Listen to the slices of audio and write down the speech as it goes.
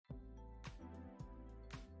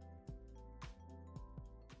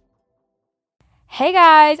Hey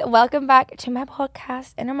guys, welcome back to my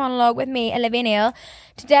podcast, Inner Monologue with me, Olivia Neal.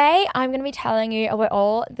 Today, I'm going to be telling you about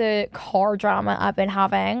all the car drama I've been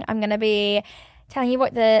having. I'm going to be telling you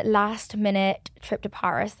about the last minute trip to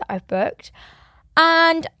Paris that I've booked.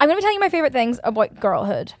 And I'm going to be telling you my favourite things about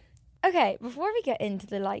girlhood. Okay, before we get into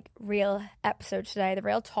the real episode today, the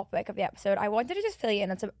real topic of the episode, I wanted to just fill you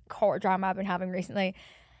in on some car drama I've been having recently.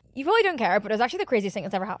 You probably don't care, but it was actually the craziest thing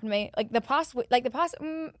that's ever happened to me. The past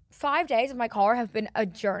 5 days of my car have been a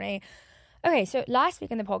journey. Okay, so last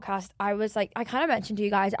week in the podcast, I kind of mentioned to you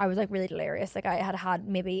guys, I was really delirious. I had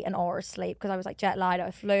maybe an hour's sleep because I was jet lagged.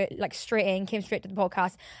 I flew straight in, came straight to the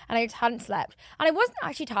podcast, and I just hadn't slept. And I wasn't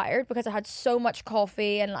actually tired because I had so much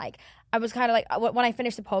coffee and I was kind of when I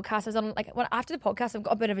finished the podcast, I was on after the podcast, I've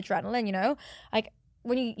got a bit of adrenaline, you know,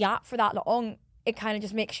 when you yap for that long, it kind of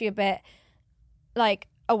just makes you a bit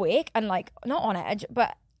awake and not on edge.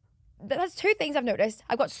 But that's two things I've noticed.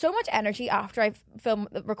 I've got so much energy after I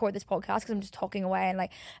record this podcast because I'm just talking away and I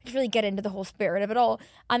just really get into the whole spirit of it all.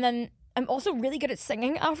 And then I'm also really good at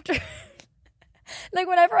singing after.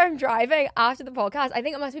 Whenever I'm driving after the podcast, I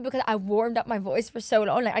think it must be because I warmed up my voice for so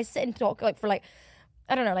long. I sit and talk for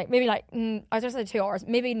I don't know, maybe I was just 2 hours,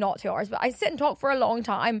 maybe not 2 hours, but I sit and talk for a long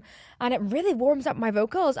time and it really warms up my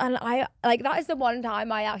vocals. And I that is the one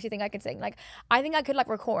time I actually think I could sing. I think I could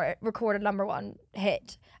record a number one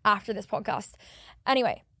hit after this podcast.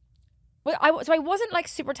 Anyway, I wasn't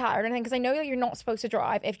super tired or anything because I know that you're not supposed to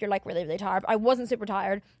drive if you're really, really tired. But I wasn't super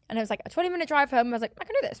tired and it was a 20-minute drive home. I was I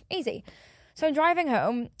can do this, easy. So I'm driving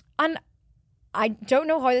home and I don't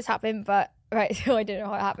know how this happened, but right, so I didn't know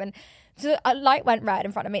how it happened. So a light went red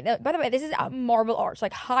in front of me. Now, by the way, this is a Marble Arch,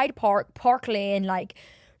 Hyde Park, Park Lane,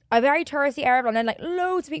 a very touristy area, and then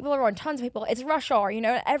loads of people around, tons of people. It's rush hour, you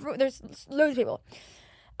know. There's loads of people,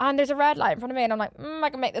 and there's a red light in front of me, and I'm I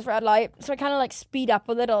can make this red light. So I kind of speed up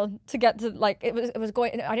a little to get to it was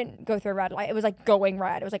going. I didn't go through a red light. It was going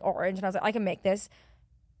red. It was orange, and I was I can make this.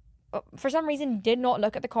 For some reason, did not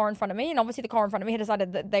look at the car in front of me, and obviously the car in front of me had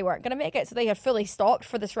decided that they weren't going to make it, so they had fully stopped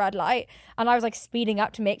for this red light, and I was speeding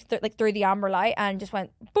up to make through the amber light, and just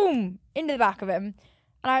went boom into the back of him,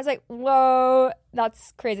 and I was whoa,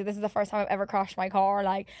 that's crazy. This is the first time I've ever crashed my car.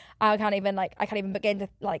 I can't even begin to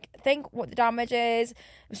think what the damage is. It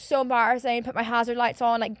was so embarrassing. Put my hazard lights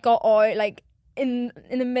on, got out in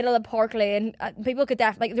the middle of Park Lane. People could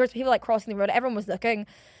definitely there was people crossing the road. Everyone was looking.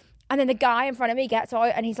 And then the guy in front of me gets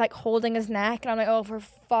out and he's holding his neck. And I'm oh, for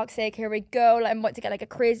fuck's sake, here we go. I'm about to get a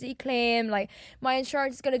crazy claim. My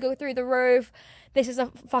insurance is going to go through the roof. This is a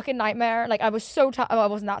fucking nightmare. I was so tired. Well, I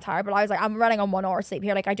wasn't that tired, but I was I'm running on 1 hour sleep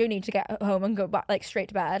here. I do need to get home and go back straight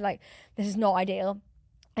to bed. This is not ideal.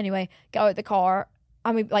 Anyway, get out of the car.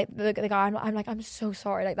 And we the guy, I'm so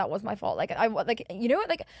sorry. That was my fault. You know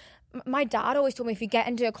what? My dad always told me if you get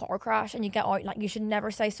into a car crash and you get out, you should never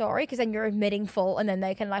say sorry because then you're admitting fault and then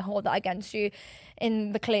they can hold that against you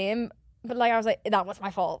in the claim. But I was that was my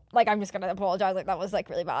fault. I'm just gonna apologize. That was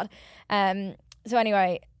really bad. So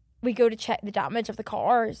anyway, we go to check the damage of the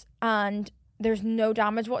cars and there's no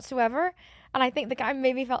damage whatsoever. And I think the guy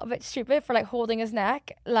maybe felt a bit stupid for holding his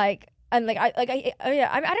neck, And I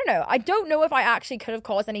don't know. I don't know if I actually could have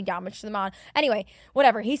caused any damage to the man. Anyway,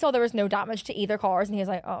 whatever. He saw there was no damage to either cars, and he was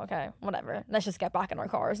oh, okay, whatever. Let's just get back in our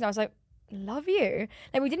cars. And I was love you.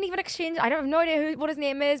 We didn't even exchange. I don't have no idea what his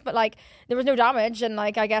name is, but there was no damage, and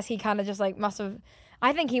I guess he kind of just must have.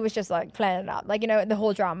 I think he was just playing it up, you know, the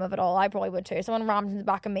whole drama of it all. I probably would too. Someone rammed in the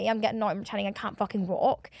back of me. I'm getting out and pretending I can't fucking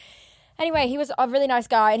walk. Anyway, he was a really nice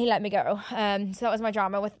guy, and he let me go. So that was my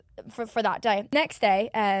drama for that day. Next day,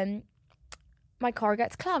 my car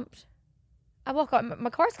gets clamped. I walk out, my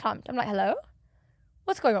car's clamped. I'm hello?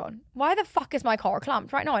 What's going on? Why the fuck is my car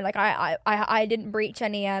clamped right now? I didn't breach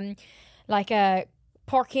any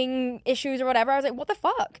parking issues or whatever. I was what the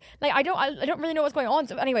fuck? I don't really know what's going on.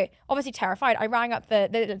 So anyway, obviously terrified, I rang up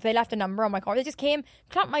they left a number on my car. They just came,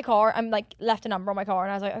 clamped my car and left a number on my car,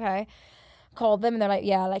 and I was okay. Called them and they're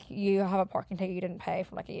yeah, you have a parking ticket you didn't pay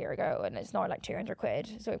from a year ago and it's now 200 quid,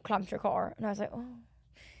 so we've clamped your car. And I was oh,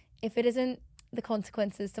 if it isn't the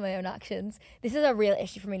consequences to my own actions, this is a real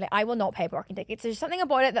issue for me. I will not pay parking tickets. There's something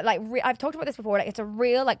about it that I've talked about this before. It's a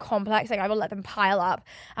real complex. I will let them pile up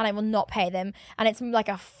and I will not pay them. And it's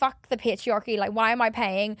a fuck the patriarchy. Why am I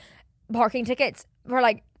paying parking tickets for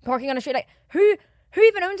parking on a street? Who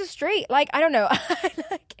even owns a street? I don't know.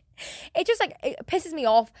 It just it pisses me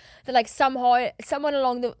off that somehow someone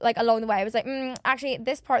along the way was actually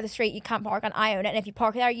this part of the street you can't park and I own it, and if you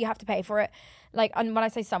park there you have to pay for it. And when I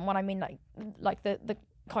say someone, I mean the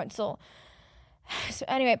council. So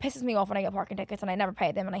anyway, it pisses me off when I get parking tickets and I never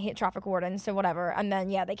pay them, and I hate traffic wardens, so whatever. And then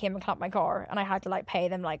yeah, they came and clamped my car and I had to like pay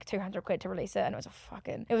them like 200 quid to release it, and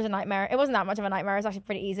it was a nightmare. It wasn't that much of a nightmare, it was actually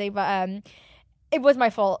pretty easy, but it was my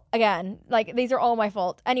fault again. Like, these are all my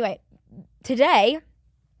fault. Anyway, today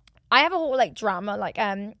I have a whole like drama like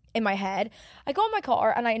in my head. I got in my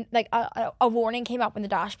car and I like a warning came up on the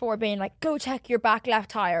dashboard being like, go check your back left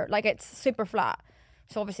tire, like it's super flat.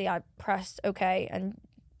 So obviously I pressed okay and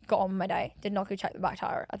got on with my day. Did not go check the back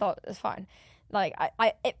tire. I thought it was fine. Like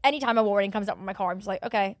anytime a warning comes up in my car, I'm just like,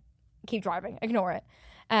 okay, keep driving, ignore it.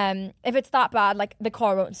 If it's that bad, like the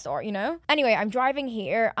car won't start, you know. Anyway, I'm driving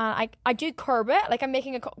here and I do curb it, like I'm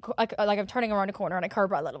making like I'm turning around a corner and I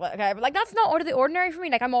curb it a little bit, okay, but like that's not out of the ordinary for me.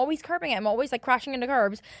 Like I'm always curbing it, I'm always like crashing into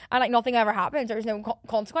curbs and like nothing ever happens, there's no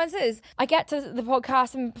consequences. I get to the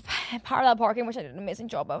podcast and parallel parking, which I did an amazing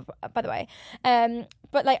job of, by the way,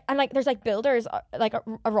 but like, and like there's like builders like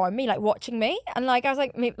around me like watching me, and like I was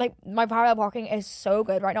like my parallel parking is so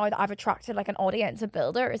good right now that I've attracted like an audience of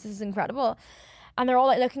builders. This is incredible. And they're all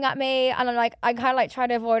like looking at me, and I'm like, I kind of like try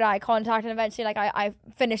to avoid eye contact, and eventually like I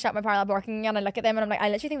finish up my parallel parking and I look at them and I'm like, I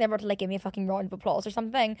literally think they're about to like give me a fucking round of applause or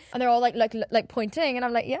something. And they're all like pointing, and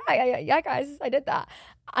I'm like, yeah guys, I did that.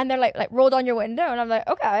 And they're like roll down your window, and I'm like,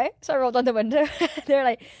 okay. So I rolled down the window. They're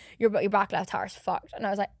like, your back left tire's fucked, and I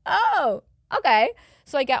was like, oh, okay.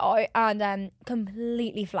 So I get out and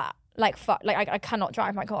completely flat, like fuck, like I cannot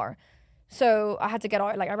drive my car. So I had to get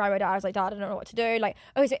out, like I rang my dad, I was like, Dad, I don't know what to do. Like,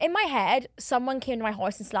 okay, so in my head, someone came to my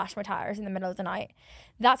house and slashed my tires in the middle of the night.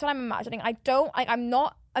 That's what I'm imagining. I'm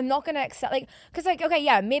not gonna accept, like, cause like, okay,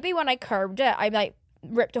 yeah, maybe when I curbed it, I like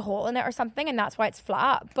ripped a hole in it or something and that's why it's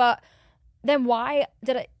flat. But then why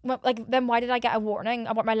did I get a warning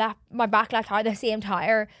about my back left tire, the same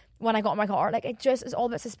tire, when I got in my car? Like, it just is all a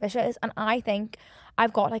bit suspicious, and I think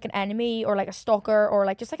I've got like an enemy or like a stalker or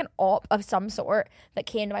like just like an op of some sort that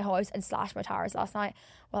came to my house and slashed my tires last night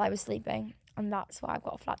while I was sleeping, and that's why I've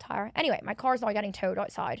got a flat tire. Anyway, my car's now getting towed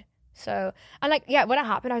outside. So, and like, yeah, when it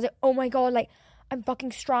happened, I was like, oh my god, like I'm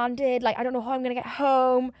fucking stranded, like I don't know how I'm gonna get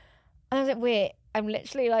home. And I was like, wait, I'm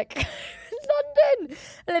literally like London.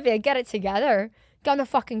 Olivia, get it together. Get on the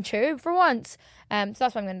fucking tube for once. So that's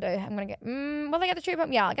what I'm going to do. I'm going to get... will I get the tube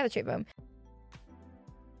home? Yeah, I'll get the tube home.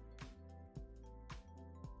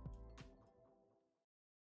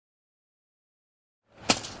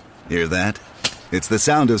 Hear that? It's the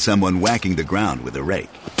sound of someone whacking the ground with a rake.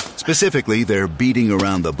 Specifically, they're beating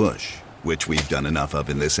around the bush, which we've done enough of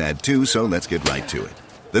in this ad too, so let's get right to it.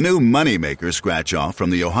 The new Moneymaker scratch-off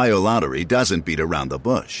from the Ohio Lottery doesn't beat around the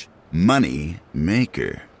bush. Money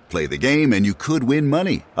Maker. Play the game and you could win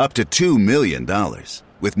money, up to $2 million.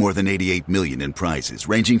 With more than $88 million in prizes,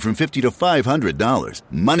 ranging from $50 to $500,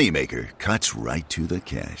 Moneymaker cuts right to the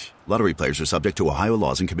cash. Lottery players are subject to Ohio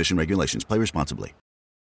laws and commission regulations. Play responsibly.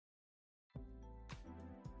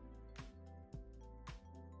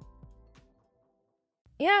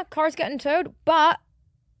 Yeah, car's getting towed, but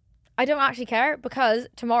I don't actually care because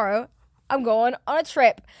tomorrow I'm going on a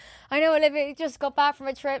trip. I know, Olivia, just got back from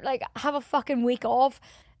a trip, like, have a fucking week off.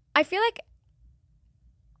 I feel like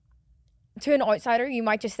to an outsider, you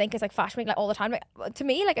might just think it's like fashion week, like all the time. Like, to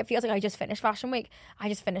me, like, it feels like I just finished fashion week. I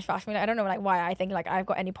don't know, like, why I think like I've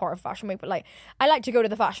got any part of fashion week, but like, I like to go to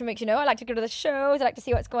the fashion weeks, you know. I like to go to the shows. I like to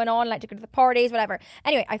see what's going on. I like to go to the parties, whatever.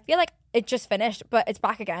 Anyway, I feel like it just finished, but it's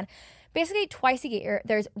back again. Basically, twice a year,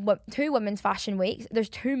 there's 2 women's fashion weeks, there's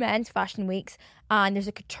 2 men's fashion weeks, and there's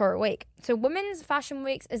a couture week. So women's fashion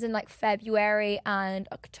weeks is in like February and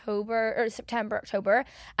October, or September, October,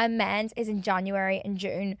 and men's is in January and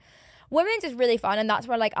June. Women's is really fun, and that's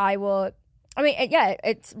where like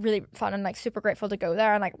it's really fun and like super grateful to go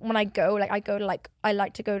there. And like when I go, like I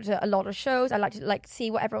like to go to a lot of shows. I like to like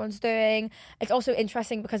see what everyone's doing. It's also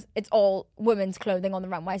interesting because it's all women's clothing on the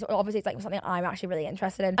runway, so obviously it's like something I'm actually really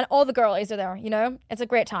interested in, and all the girlies are there, you know. It's a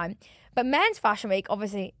great time. But men's fashion week,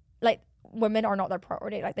 obviously, like, women are not their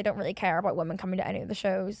priority. Like, they don't really care about women coming to any of the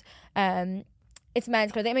shows. It's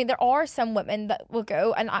men's clothing. I mean, there are some women that will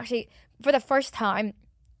go, and actually for the first time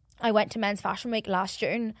I went to men's fashion week last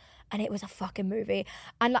June, and it was a fucking movie.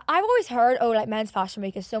 And I've always heard, oh, like, men's fashion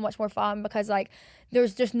week is so much more fun because like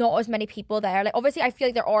there's just not as many people there. Like, obviously I feel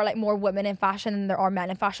like there are like more women in fashion than there are men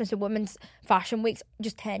in fashion, so women's fashion weeks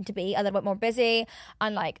just tend to be a little bit more busy,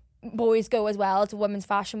 and like boys go as well to women's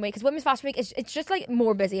fashion week because women's fashion week is, it's just like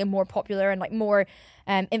more busy and more popular and like more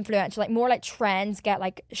influential, like more like trends get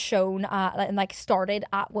like shown at and like started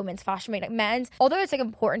at women's fashion week. Like men's, although it's like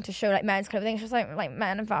important to show like men's clothing, it's just like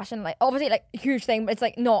men in fashion, like obviously like a huge thing, but it's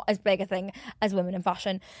like not as big a thing as women in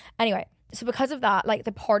fashion. Anyway, So because of that, like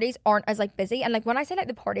the parties aren't as like busy. And like when I say like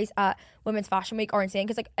the parties at Women's Fashion Week are insane,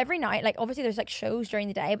 because like every night, like obviously there's like shows during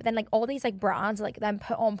the day, but then like all these like brands like then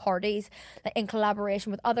put on parties like in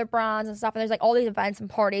collaboration with other brands and stuff. And there's like all these events and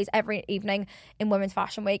parties every evening in Women's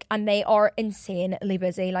Fashion Week, and they are insanely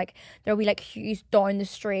busy. Like there'll be like queues down the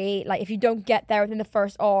street. Like if you don't get there within the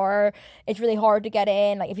first hour, it's really hard to get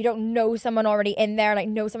in. Like if you don't know someone already in there, like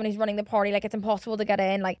know someone who's running the party, like it's impossible to get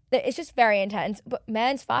in. Like it's just very intense. But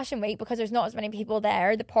Men's Fashion Week, because there's not as many people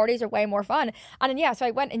there, the parties are way more fun. And then yeah, so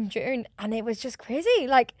I went in June and it was just crazy.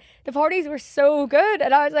 Like the parties were so good,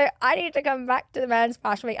 and I was like, I need to come back to the Men's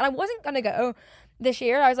Fashion Week. And I wasn't gonna go this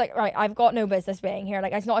year. I was like, right, I've got no business being here.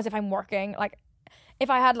 Like it's not as if I'm working. Like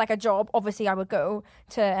if I had like a job, obviously I would go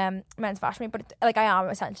to Men's Fashion Week, but like I am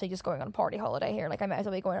essentially just going on a party holiday here. Like I might as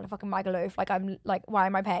well be going on a fucking Magaluf. Like I'm like, why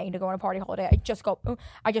am I paying to go on a party holiday? I just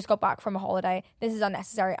got back from a holiday. This is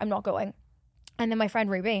unnecessary. I'm not going. And then my friend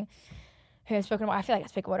Ruby, who I've spoken about, I feel like I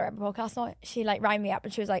speak about her every podcast now, she like rang me up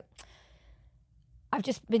and she was like, I've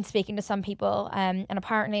just been speaking to some people and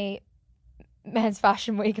apparently Men's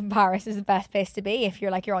Fashion Week in Paris is the best place to be if you're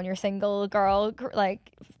like, you're on your single girl, like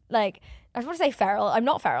I was going to say feral. I'm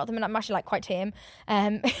not feral. I mean, I'm actually like quite tame.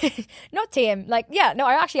 Not tame. Like, yeah, no,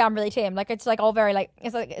 I actually am really tame. Like, it's like all very like,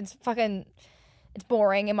 it's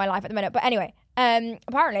boring in my life at the minute. But anyway,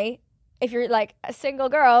 apparently, if you're like a single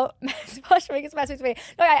girl, Men's Fashion Week is the best way to be.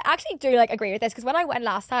 No, I actually do like agree with this, because when I went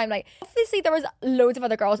last time, like obviously there was loads of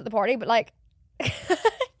other girls at the party, but like,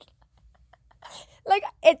 like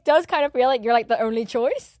it does kind of feel like you're like the only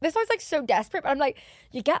choice. This sounds like so desperate, but I'm like,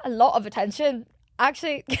 you get a lot of attention.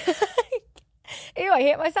 Actually, ew, I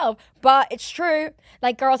hate myself, but it's true.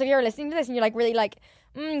 Like girls, if you're listening to this and you're like really like,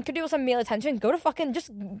 could do with some male attention, go to fucking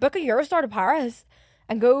just book a Eurostar to Paris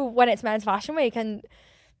and go when it's Men's Fashion Week, and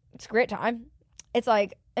it's a great time. It's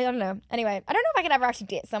like, I don't know. Anyway, I don't know if I could ever actually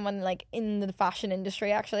date someone like in the fashion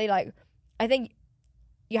industry. Actually, like I think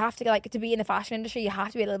you have to, like, to be in the fashion industry, you have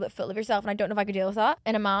to be a little bit full of yourself, and I don't know if I could deal with that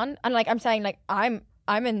in a man. And like I'm saying, like I'm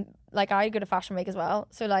in, like I go to Fashion Week as well,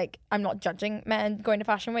 so like I'm not judging men going to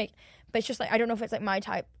Fashion Week, but it's just like I don't know if it's like my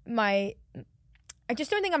type. I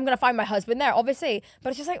just don't think I'm gonna find my husband there, obviously, but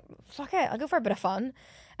it's just like, fuck it, I'll go for a bit of fun.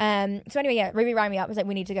 So anyway, yeah, Ruby rang me up, was like,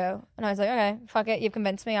 we need to go, and I was like, okay, fuck it, you've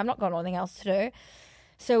convinced me, I'm not going on anything else to do.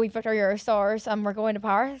 So we booked our Eurostars and we're going to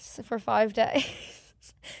Paris for 5 days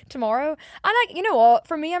tomorrow. And like, you know what,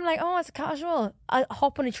 for me, I'm like, oh, it's casual, I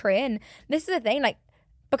hop on a train. This is the thing, like,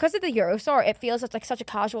 because of the Eurostar, it feels like such a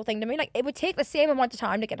casual thing to me. Like, it would take the same amount of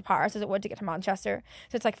time to get to Paris as it would to get to Manchester.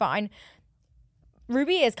 So it's like, fine.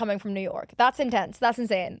 Ruby is coming from New York. That's intense. That's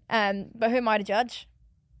insane. But who am I to judge?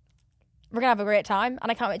 We're going to have a great time, and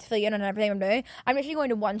I can't wait to fill you in on everything I'm doing. I'm literally going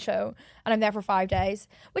to one show, and I'm there for 5 days,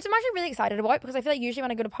 which I'm actually really excited about, because I feel like usually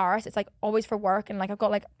when I go to Paris, it's like always for work, and like I've got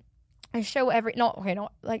like a show not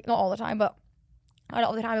all the time, but a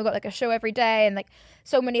lot of the time I've got like a show every day, and like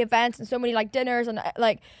so many events and so many like dinners, and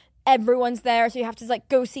like everyone's there, so you have to like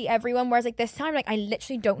go see everyone. Whereas like this time, like I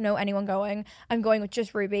literally don't know anyone going. I'm going with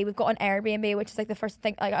just Ruby. We've got an Airbnb, which is like the first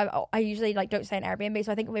thing. Like I usually like don't stay in Airbnb,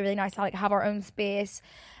 so I think it'll be really nice to like have our own space.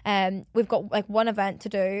 We've got like one event to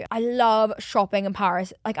do. I love shopping in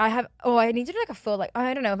Paris. Like I need to do like a full, like,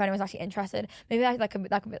 I don't know if anyone's actually interested. Maybe that could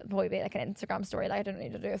probably be like an Instagram story. Like I don't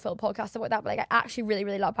need to do a full podcast about that, but like I actually really,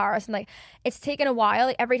 really love Paris, and like it's taken a while.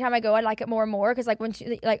 Like every time I go, I like it more and more, because like once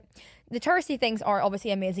you like the touristy things are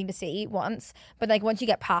obviously amazing to see once, but like once you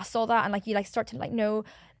get past all that and like you like start to like know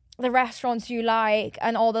the restaurants you like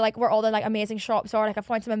and all the like where all the like amazing shops are. Like I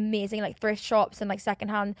found some amazing like thrift shops and like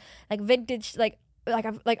secondhand like vintage like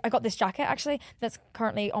I got this jacket actually that's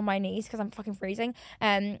currently on my knees because I'm fucking freezing.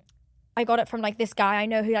 I got it from like this guy I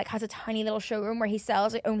know who like has a tiny little showroom where he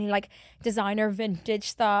sells like only like designer vintage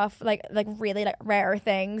stuff, like really like rare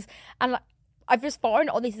things. And like I've just found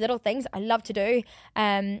all these little things I love to do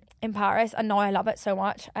in Paris, and now I love it so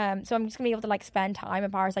much. So I'm just gonna be able to like spend time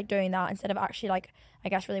in Paris like doing that instead of actually like, I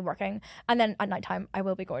guess, really working. And then at nighttime I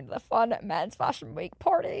will be going to the fun Men's Fashion Week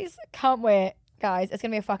parties. Can't wait, guys. It's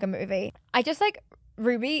gonna be a fucking movie. I just like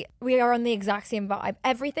Ruby, we are on the exact same vibe.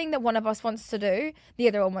 Everything that one of us wants to do, the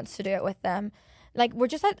other one wants to do it with them. Like we're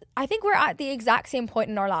just I think we're at the exact same point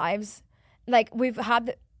in our lives. Like we've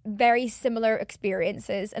had very similar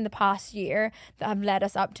experiences in the past year that have led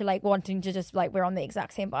us up to like wanting to just like, we're on the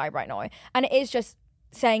exact same vibe right now. And it is just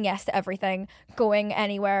saying yes to everything, going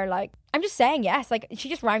anywhere. Like I'm just saying yes. Like she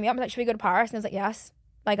just rang me up and was like, should we go to Paris? And I was like, yes.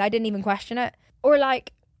 Like I didn't even question it. Or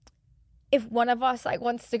like if one of us like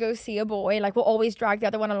wants to go see a boy, like we'll always drag the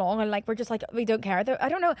other one along, and like we're just like, we don't care. I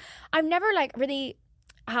don't know, I've never like really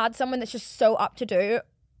had someone that's just so up to do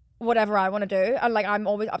whatever I want to do, and like I'm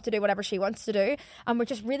always up to do whatever she wants to do, and we're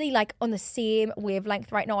just really like on the same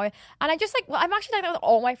wavelength right now. And I just like, well, I'm actually like that with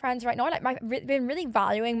all my friends right now. Like been really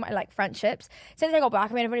valuing my like friendships since I got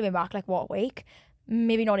back. I mean, I've only been back like what, a week,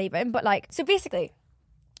 maybe not even, but like, so basically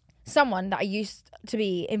someone that I used to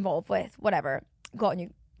be involved with, whatever, got a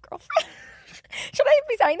new girlfriend. Should I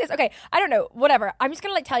be saying this? Okay, I don't know, whatever. I'm just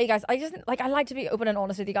gonna like tell you guys, I just like, I like to be open and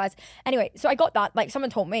honest with you guys. Anyway, so I got that, like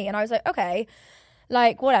someone told me, and I was like, okay,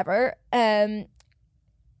 like whatever.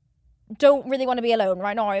 Don't really want to be alone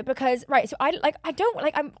right now, because right, so I don't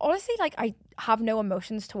like, I'm honestly like, I have no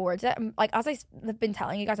emotions towards it. I'm like, as I've been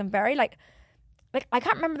telling you guys, I'm very like I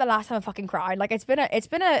can't remember the last time I fucking cried. Like it's been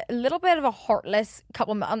a little bit of a heartless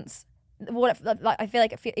couple months. I feel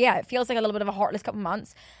like it feels like a little bit of a heartless couple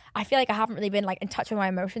months. I feel like I haven't really been like in touch with my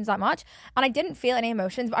emotions that much, and I didn't feel any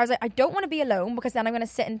emotions. But I was like, I don't want to be alone, because then I'm gonna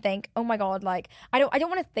sit and think, oh my god, like I don't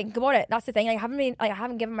want to think about it. That's the thing. Like, I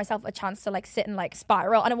haven't given myself a chance to like sit and like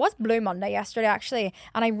spiral. And it was Blue Monday yesterday actually,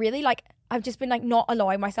 and I really like, I've just been like not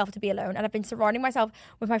allowing myself to be alone, and I've been surrounding myself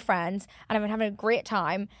with my friends, and I've been having a great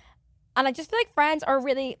time. And I just feel like friends are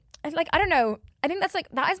really, like, I don't know. I think that's like,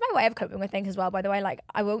 that is my way of coping with things as well, by the way. Like,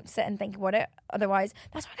 I won't sit and think about it. Otherwise,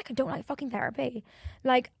 that's why like, I don't like fucking therapy.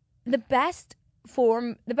 Like, the best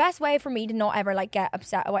way for me to not ever like get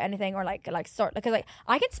upset about anything, or like start, because like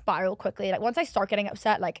I can spiral quickly. Like, once I start getting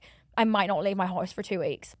upset, like I might not leave my house for 2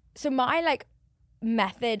 weeks. So my like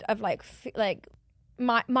method of like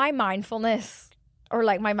my mindfulness, or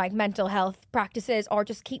like my mental health practices, or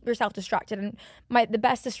just keep yourself distracted. And the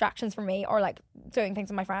best distractions for me are like doing things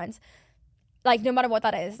with my friends. Like, no matter what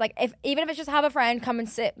that is, like even if it's just have a friend come and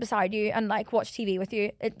sit beside you and like watch TV with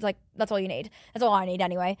you, it's like, that's all you need. That's all I need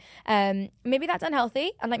anyway. Maybe that's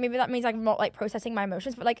unhealthy, and like maybe that means like I'm not like processing my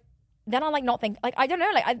emotions, but like then I'll like not think, like I don't know,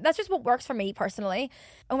 like that's just what works for me personally.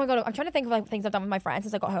 Oh my god, I'm trying to think of like things I've done with my friends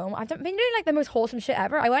since I got home. I've been doing like the most wholesome shit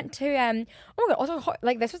ever. I went to oh my god, also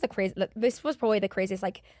like this was probably the craziest,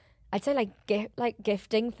 like I'd say like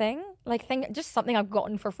gifting thing, just something I've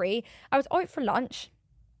gotten for free. I was out for lunch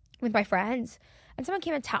with my friends, and someone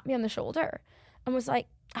came and tapped me on the shoulder and was like,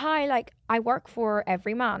 hi, like I work for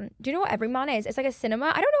Everyman. Do you know what Everyman is? It's like a cinema.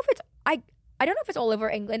 I don't know if it's all over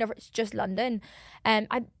England or if it's just London.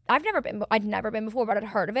 I'd never been before, but I'd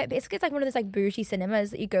heard of it. Basically, it's like one of those like bougie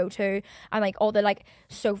cinemas that you go to, and like all the like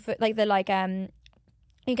sofa, like the like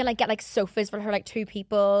you can like get like sofas for like 2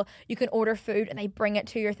 people. You can order food and they bring it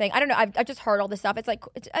to your thing. I don't know. I've just heard all this stuff. It's like,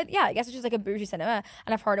 yeah, I guess it's just like a bougie cinema,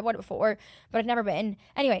 and I've heard about it before, but I've never been.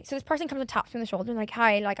 Anyway, so this person comes and taps me on the shoulder and like,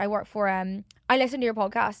 hi, like I work for I listen to your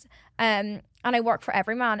podcast, and I work for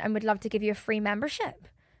Everyman, and would love to give you a free membership,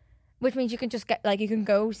 which means you can just get like, you can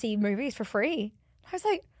go see movies for free. I was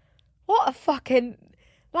like, what a fucking,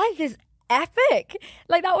 life is epic.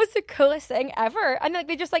 Like, that was the coolest thing ever. And like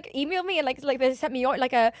they just like emailed me, and like they sent me out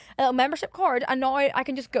like a little membership card, and now I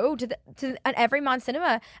can just go to an Everyman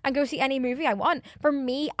cinema and go see any movie I want for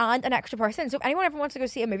me and an extra person. So if anyone ever wants to go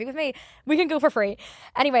see a movie with me, we can go for free.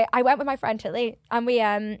 Anyway, I went with my friend Tilly, and we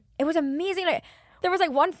it was amazing. Like, there was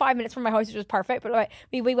like 5 minutes from my house, which was perfect, but like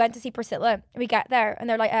we went to see Priscilla. We get there and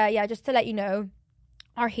they're like, yeah, just to let you know,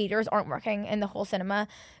 our heaters aren't working in the whole cinema,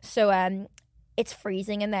 so it's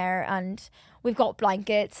freezing in there, and we've got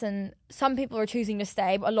blankets, and some people are choosing to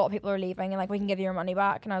stay, but a lot of people are leaving, and like, we can give you your money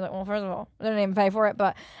back. And I was like, well, first of all, I don't even pay for it,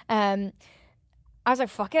 but I was like,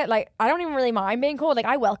 fuck it, like I don't even really mind being cold. Like,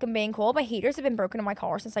 I welcome being cold. My heaters have been broken in my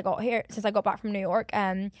car since I got back from New York.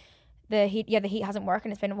 The heat hasn't worked,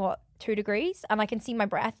 and it's been 2 degrees, and I can see my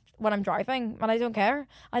breath when I'm driving, and I don't care.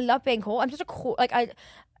 I love being cold. I'm just a cold,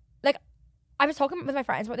 I was talking with my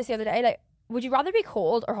friends about this the other day, like, would you rather be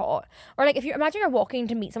cold or hot? Or like, if you imagine you're walking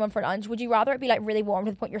to meet someone for lunch, would you rather it be like really warm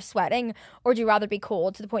to the point you're sweating, or do you rather be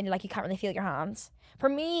cold to the point that like you can't really feel your hands? For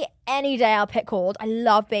me, any day I'll pick cold. I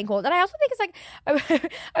love being cold. And I also think it's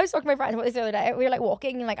like, I was talking to my friends about this the other day. We were like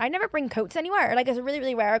walking, and like I never bring coats anywhere. Like, it's a really,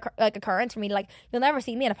 really rare like occurrence for me. Like, you'll never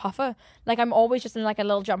see me in a puffer. Like, I'm always just in like a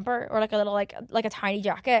little jumper, or like a little like a tiny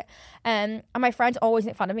jacket. And my friends always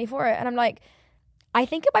make fun of me for it. And I'm like, I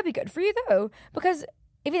think it might be good for you though, because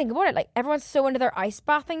if you think about it, like, everyone's so into their ice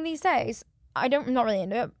bathing these days. I'm not really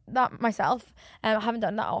into it that myself. I haven't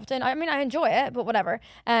done that often. I mean, I enjoy it, but whatever.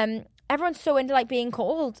 Everyone's so into like being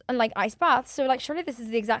cold and like ice baths. So like, surely this is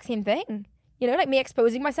the exact same thing. You know, like me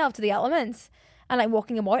exposing myself to the elements and like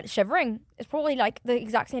walking about shivering is probably like the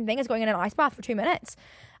exact same thing as going in an ice bath for 2 minutes.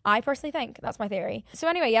 I personally think that's my theory. So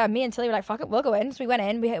anyway, yeah, me and Tilly were like, fuck it, we'll go in. So we went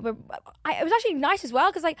in. It was actually nice as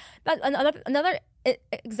well, because like that, another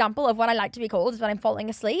example of when I like to be cold is when I'm falling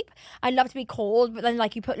asleep. I love to be cold, but then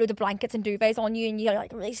like you put loads of blankets and duvets on you and you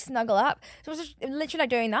like really snuggle up. So it was just literally like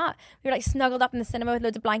doing that. We were like snuggled up in the cinema with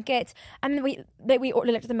loads of blankets, and then we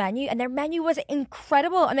looked at the menu, and their menu was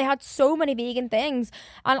incredible, and they had so many vegan things,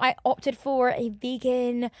 and I opted for a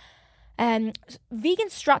vegan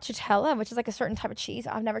stracciatella, which is like a certain type of cheese.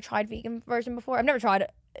 I've never tried vegan version before. I've never tried a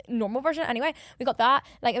normal version. Anyway, we got that.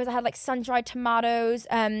 Like I had like sun-dried tomatoes,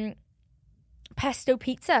 pesto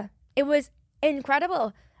pizza. It was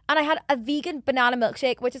incredible. And I had a vegan banana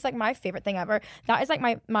milkshake, which is like my favorite thing ever. That is like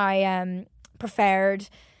my preferred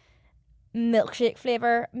milkshake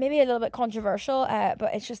flavor. Maybe a little bit controversial,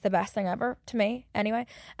 but it's just the best thing ever to me. Anyway,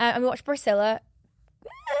 and we watched Priscilla.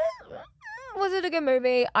 Was it a good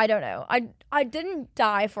movie? I don't know. I didn't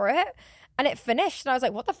die for it. And it finished, and I was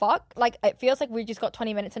like, what the fuck? Like, it feels like we just got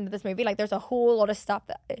 20 minutes into this movie. Like, there's a whole lot of stuff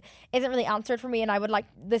that isn't really answered for me, and I would like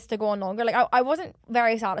this to go on longer. Like, I wasn't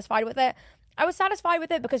very satisfied with it. I was satisfied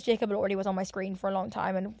with it because Jacob Elordi was on my screen for a long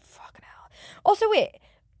time, and fucking hell. Also, wait,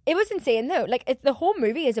 it was insane, though. Like, the whole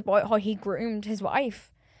movie is about how he groomed his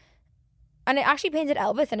wife. And it actually painted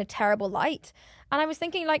Elvis in a terrible light. And I was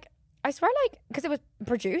thinking, like, I swear, like, because it was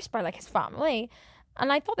produced by, like, his family, and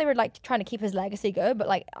I thought they were, like, trying to keep his legacy good, but,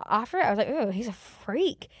 like, after it, I was like, oh, he's a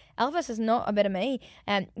freak. Elvis is not a bit of me.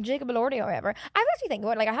 And Jacob Elordi, however, I was actually thinking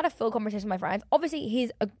about it, like, I had a full conversation with my friends. Obviously,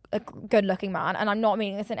 he's a good-looking man, and I'm not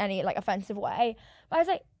meaning this in any, like, offensive way, but I was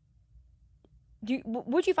like,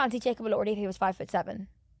 would you fancy Jacob Elordi if he was 5'7"?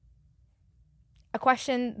 A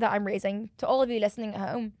question that I'm raising to all of you listening at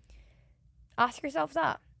home. Ask yourself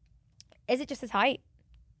that. Is it just his height?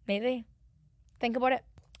 Maybe. Think about it.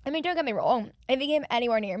 I mean, don't get me wrong. If he came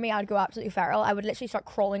anywhere near me, I'd go absolutely feral. I would literally start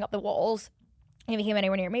crawling up the walls if he came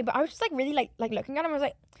anywhere near me. But I was just like really like looking at him. I was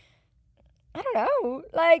like, I don't know.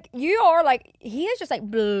 Like, you are like, he is just like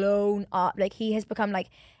blown up. Like, he has become like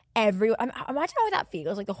everyone. Imagine how that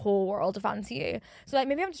feels, like the whole world to fancy you. So like,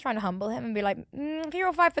 maybe I'm just trying to humble him and be like, if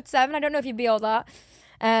you're 5'7", I don't know if you'd be all that.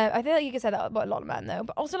 I feel like you could say that about a lot of men though.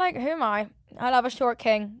 But also, like, who am I? I love a short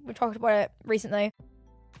king. We talked about it recently.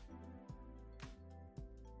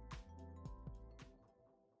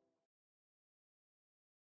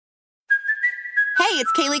 Hey,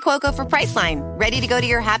 it's Kaylee Cuoco for Priceline. Ready to go to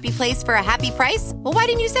your happy place for a happy price? Well, why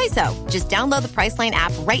didn't you say so? Just download the Priceline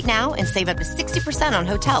app right now and save up to 60% on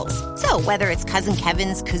hotels. So whether it's Cousin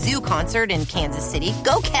Kevin's Kazoo Concert in Kansas City,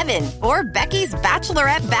 go Kevin, or Becky's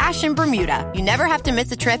Bachelorette Bash in Bermuda, you never have to miss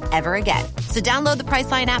a trip ever again. So download the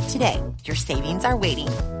Priceline app today. Your savings are waiting.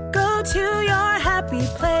 Go to your happy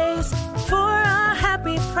place for a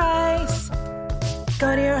happy price.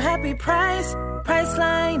 Go to your happy price,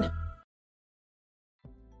 Priceline.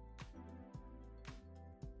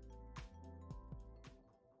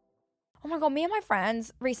 Oh my God, me and my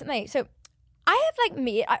friends recently. So I have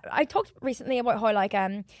like I talked recently about how like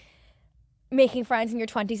making friends in your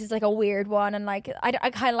 20s is like a weird one, and like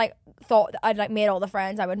I kind of like thought that I'd like made all the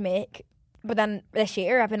friends I would make, but then this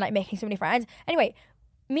year I've been like making so many friends. Anyway,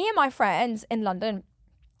 me and my friends in London,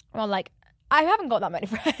 well, like I haven't got that many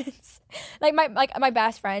friends. like my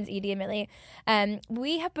best friends Edie and Millie,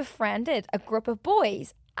 we have befriended a group of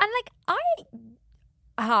boys, and like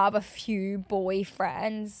I have a few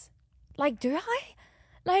boyfriends. Like, do I?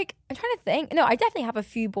 Like, I'm trying to think. No, I definitely have a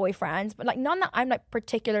few boyfriends, but like none that I'm like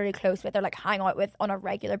particularly close with or like hang out with on a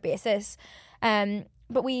regular basis.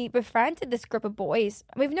 But we befriended this group of boys.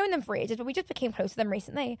 We've known them for ages, but we just became close to them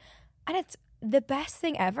recently. And it's the best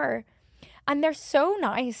thing ever. And they're so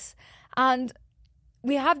nice. And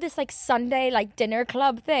we have this like Sunday like dinner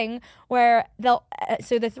club thing where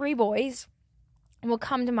so the three boys will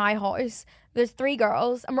come to my house. There's three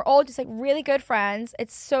girls, and we're all just like really good friends.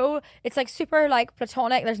 It's like super like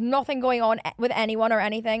platonic. There's nothing going on with anyone or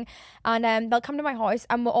anything. And they'll come to my house,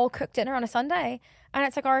 and we'll all cook dinner on a Sunday, and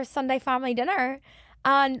it's like our Sunday family dinner.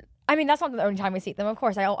 And I mean, that's not the only time we see them, of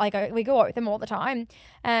course. We go out with them all the time.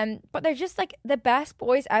 But they're just like the best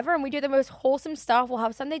boys ever, and we do the most wholesome stuff. We'll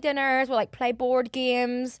have Sunday dinners. We'll like play board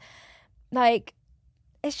games. Like,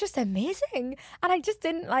 it's just amazing. And I just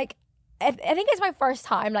didn't like. I think it's my first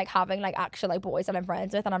time like having like actual like boys that I'm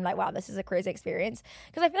friends with, and I'm like, wow, this is a crazy experience,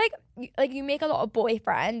 because I feel like you make a lot of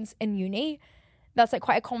boyfriends in uni. That's like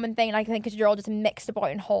quite a common thing. Like, I think because you're all just mixed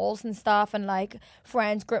about in halls and stuff, and like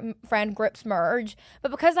friend groups merge.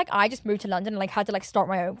 But because like I just moved to London and like had to like start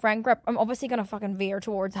my own friend group, I'm obviously gonna fucking veer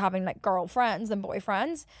towards having like girlfriends than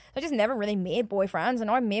boyfriends. I just never really made boyfriends, and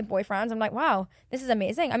now I've made boyfriends. I'm like, wow, this is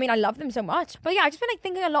amazing. I mean, I love them so much. But yeah, I've just been like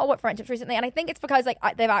thinking a lot about friendships recently, and I think it's because like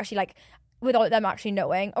they've actually like, without them actually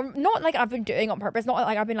knowing, or not like I've been doing on purpose, not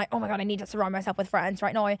like I've been like, oh my God, I need to surround myself with friends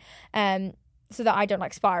right now. so that I don't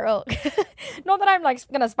like spiral. Not that I'm like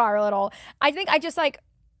gonna spiral at all. I think I just like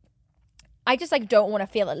don't want to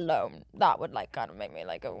feel alone. That would like kind of make me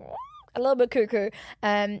like a little bit cuckoo.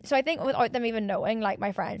 So I think without them even knowing, like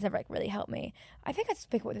my friends have like really helped me. I think I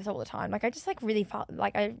speak about this all the time. Like I just like really felt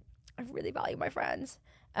like I really value my friends.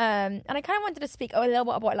 And I kind of wanted to speak a little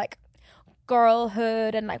bit about like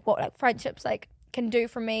girlhood and like what like friendships like can do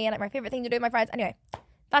for me and like my favorite thing to do with my friends. Anyway,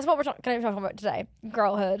 that's what we're going to talk about today.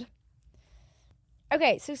 Girlhood.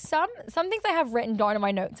 Okay, so some things I have written down in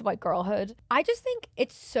my notes about girlhood. I just think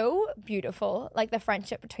it's so beautiful, like the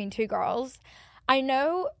friendship between two girls. I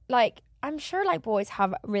know, like, I'm sure like boys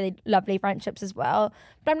have really lovely friendships as well,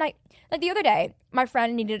 but I'm like the other day, my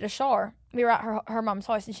friend needed a shower. We were at her mum's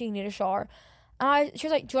house and she needed a shower. And she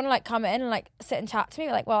was like, do you want to like come in and like sit and chat to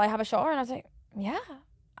me like while I have a shower? And I was like, yeah,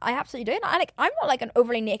 I absolutely do. And I'm not like an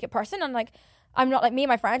overly naked person, and like I'm not like, me and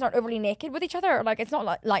my friends aren't overly naked with each other, or like it's not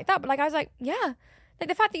like that. But like I was like, yeah. Like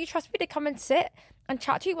the fact that you trust me to come and sit and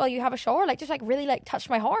chat to you while you have a shower, like just like really like touched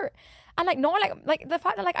my heart. And like not like the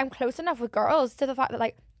fact that like I'm close enough with girls to the fact that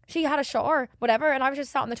like she had a shower, whatever, and I was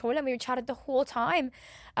just sat in the toilet and we chatted the whole time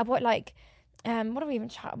about like what do we even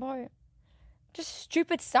chat about? Just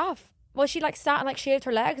stupid stuff. Well, she like sat and like shaved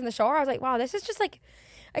her legs in the shower. I was like, wow, this is just like,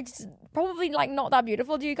 it's probably like not that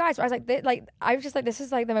beautiful to you guys. But I was like, I was just like, this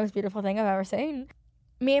is like the most beautiful thing I've ever seen.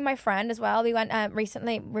 Me and my friend as well, we went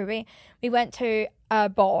recently, Ruby, we went to a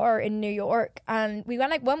bar in New York, and we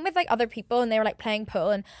went with like other people, and they were like playing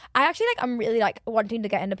pool, and I actually like, I'm really like wanting to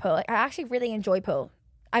get into pool. Like I actually really enjoy pool.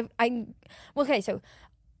 Okay, so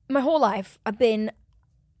my whole life I've been,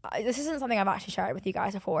 this isn't something I've actually shared with you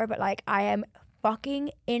guys before, but like I am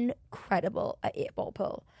fucking incredible at 8-ball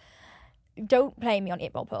pool. Don't play me on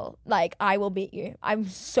 8-ball pool. Like I will beat you. I'm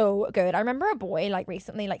so good. I remember a boy like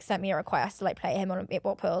recently like sent me a request to like play him on an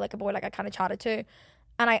 8-ball pool, like a boy like I kind of chatted to,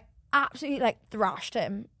 and I absolutely like thrashed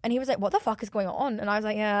him, and he was like, what the fuck is going on? And I was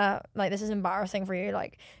like, yeah, like this is embarrassing for you,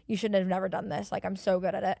 like you should have never done this, like I'm so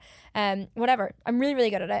good at it, whatever, I'm really really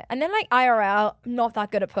good at it. And then like IRL, not that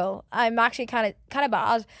good at pool. I'm actually kind of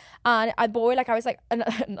bad. And a boy, like I was like,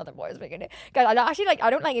 another boy was making it, guys, I actually like, I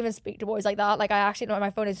don't like even speak to boys like that. Like I actually know my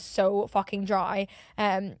phone is so fucking dry.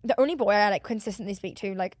 The only boy I like consistently speak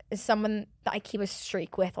to like is someone that I keep a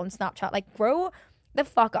streak with on Snapchat. Like grow the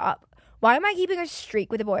fuck up. Why am I keeping a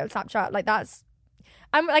streak with a boy on Snapchat? Like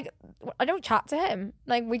I'm like, I don't chat to him.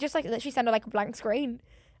 Like we just like literally send her like a blank screen.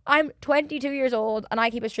 I'm 22 years old and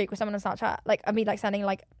I keep a streak with someone on Snapchat. Like I mean like sending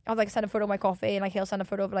like, I'll like send a photo of my coffee, and like he'll send a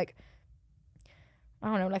photo of like, I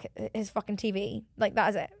don't know, like his fucking TV. Like that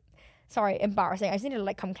is it. Sorry, embarrassing. I just need to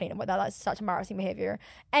like come clean about that. That's such embarrassing behavior.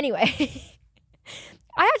 Anyway,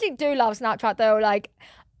 I actually do love Snapchat though. Like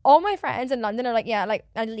all my friends in London are like, yeah, like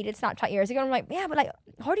I deleted Snapchat years ago. And I'm like, yeah, but like,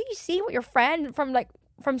 how do you see what your friend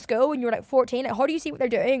from school when you were like 14? Like, how do you see what they're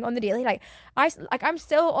doing on the daily? Like, I'm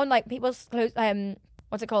still on like people's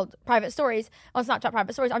what's it called? Private stories on Snapchat.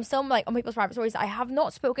 Private stories. I'm still like on people's private stories that I have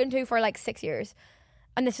not spoken to for like 6 years.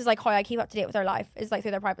 And this is like how I keep up to date with their life, is like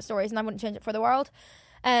through their private stories, and I wouldn't change it for the world.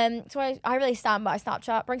 So I really stand by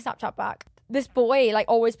Snapchat. Bring Snapchat back. This boy like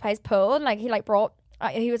always plays pool, and like he like brought.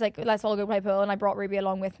 He was like, let's all go play pool, and I brought Ruby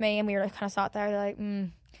along with me, and we were like kind of sat there like,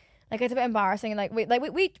 like it's a bit embarrassing, and like me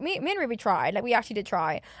and Ruby tried, like we actually did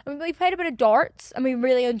try. I mean, we played a bit of darts, and we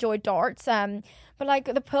really enjoyed darts. But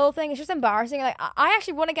like the pool thing is just embarrassing. Like I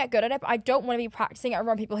actually want to get good at it, but I don't want to be practicing it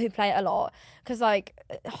around people who play it a lot, because like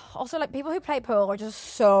also like people who play pool are just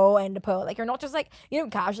so into pool. Like you're not just like, you don't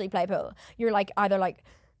casually play pool. You're like either like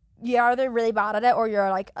you're either really bad at it, or you're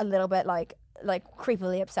like a little bit like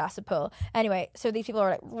creepily obsessed with pool. Anyway, so these people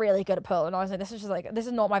are like really good at pool, and I was like, this is just like, this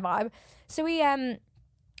is not my vibe. So we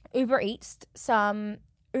Uber Eats some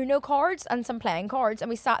Uno cards and some playing cards, and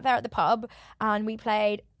we sat there at the pub and we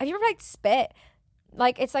played. Have you ever played Spit?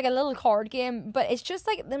 Like it's like a little card game, but it's just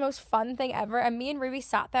like the most fun thing ever. And me and Ruby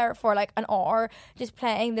sat there for like an hour just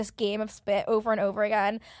playing this game of Spit over and over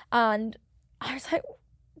again, and I was like,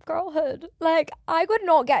 girlhood. Like I could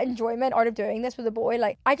not get enjoyment out of doing this with a boy.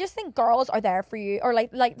 Like I just think girls are there for you, or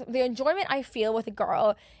like the enjoyment I feel with a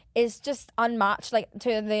girl is just unmatched like to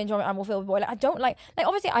the enjoyment I will feel with a boy. Like I don't like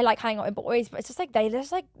obviously I like hanging out with boys, but it's just like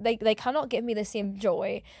they cannot give me the same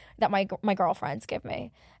joy that my girlfriends give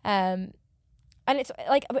me. And it's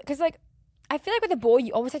like, because like I feel like with a boy,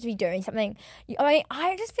 you always have to be doing something.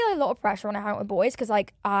 I just feel a lot of pressure when I hang out with boys, because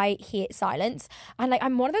like I hate silence, and like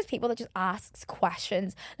I'm one of those people that just asks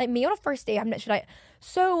questions. Like me on a first date, I'm literally like,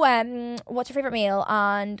 so what's your favorite meal,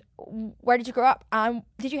 and where did you grow up, and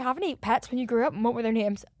did you have any pets when you grew up, and what were their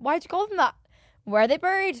names, why did you call them that, where are they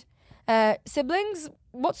buried, siblings,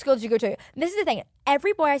 what school did you go to? And this is the thing,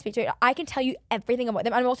 every boy I speak to, I can tell you everything about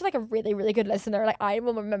them. I'm also like a really, really good listener. Like I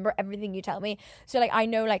will remember everything you tell me. So like I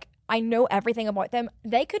know everything about them.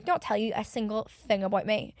 They could not tell you a single thing about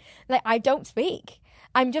me. Like I don't speak.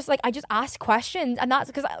 I'm just like, I just ask questions, and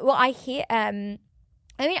that's because, well, I hate I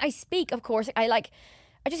mean, I speak, of course. Like,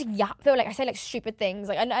 I just yap though. Like I say like stupid things.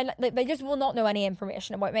 Like like, they just will not know any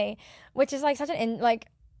information about me, which is like such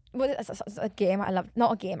it's a game I love.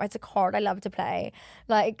 Not a game. It's a card I love to play.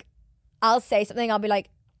 Like I'll say something. I'll be like,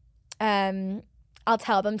 I'll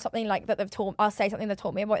tell them something like that I'll say something they've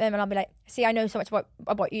told me about them, and I'll be like, see, I know so much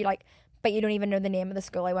about you, like, but you don't even know the name of the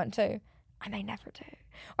school I went to, and they never do.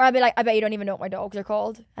 Or I'll be like, I bet you don't even know what my dogs are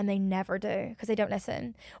called, and they never do because they don't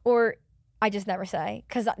listen. Or I just never say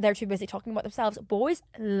because they're too busy talking about themselves. Boys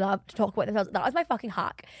love to talk about themselves. That is my fucking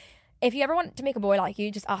hack. If you ever want to make a boy like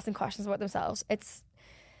you, just ask them questions about themselves.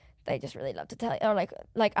 They just really love to tell you, or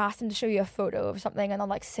like ask them to show you a photo of something, and they'll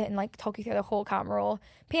like sit and like talk you through the whole camera roll.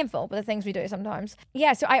 Painful, but the things we do sometimes.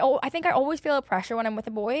 Yeah, so I think I always feel a pressure when I'm with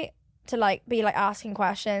a boy to like be like asking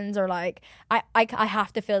questions, or like I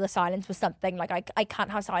have to fill the silence with something. Like I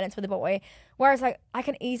can't have silence with a boy, whereas like I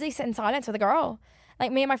can easily sit in silence with a girl.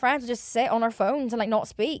 Like me and my friends will just sit on our phones and like not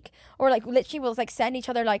speak, or like literally we'll like send each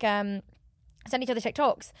other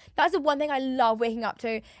TikToks. That's the one thing I love waking up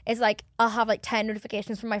to, is like I'll have like 10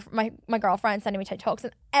 notifications from my girlfriend sending me TikToks,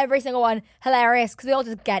 and every single one hilarious because we all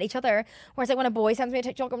just get each other. Whereas like when a boy sends me a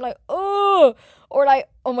TikTok, I'm like, oh, or like,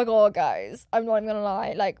 oh my god, guys, I'm not even gonna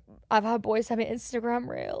lie, like I've had boys send me Instagram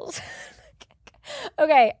reels.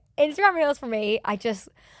 Okay, Instagram reels for me, I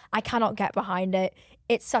cannot get behind it.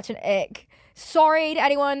 It's such an ick. Sorry to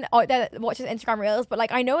anyone out there that watches Instagram Reels, but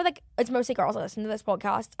like I know like it's mostly girls that listen to this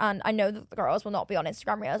podcast, and I know that the girls will not be on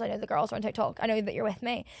Instagram Reels. I know the girls are on TikTok. I know that you're with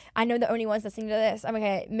me. I know the only ones listening to this, I'm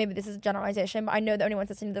okay, maybe this is a generalization, but I know the only ones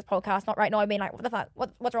listening to this podcast, not right now, I mean like, what the fuck,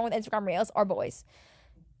 what's wrong with Instagram Reels, are boys,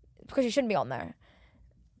 because you shouldn't be on there.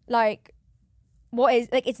 Like, what is,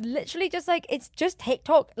 like, it's literally just like, it's just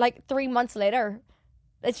TikTok like 3 months later.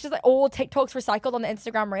 It's just like old TikToks recycled on the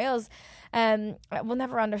Instagram Reels. We'll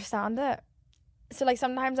never understand it. So like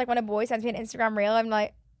sometimes like when a boy sends me an Instagram reel, I'm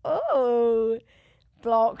like, oh,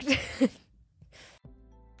 blocked.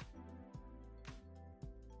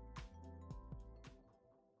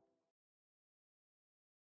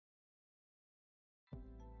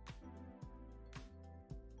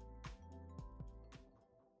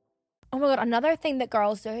 Oh my god, another thing that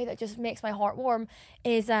girls do that just makes my heart warm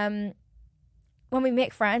is when we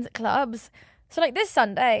make friends at clubs. So like this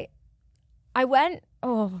Sunday, I went,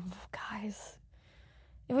 oh guys,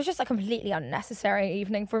 it was just a completely unnecessary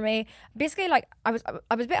evening for me. Basically, like I was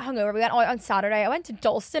a bit hungover. We went out on Saturday. I went to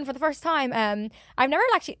Dalston for the first time. I've never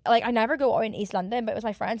actually, like, I never go out in East London, but it was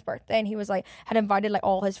my friend's birthday, and he was like, had invited like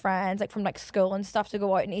all his friends like from like school and stuff to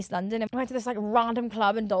go out in East London. And we went to this like random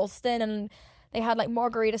club in Dalston, and they had like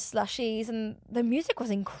margarita slushies, and the music was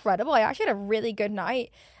incredible. I actually had a really good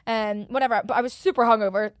night. Whatever, but I was super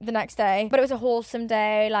hungover the next day. But it was a wholesome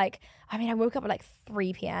day. Like, I mean, I woke up at like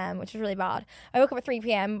 3 p.m, which was really bad. I woke up at 3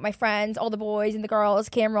 p.m. My friends, all the boys and the girls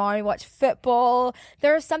came around. We watched football.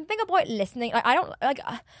 There was something about listening. Like,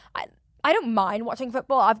 I don't mind watching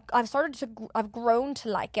football. I've grown to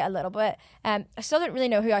like it a little bit. I still don't really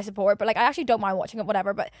know who I support, but like I actually don't mind watching it,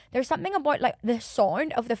 whatever. But there's something about like the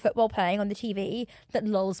sound of the football playing on the TV that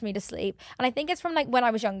lulls me to sleep. And I think it's from like when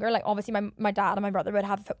I was younger. Like obviously my dad and my brother would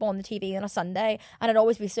have football on the TV on a Sunday, and I'd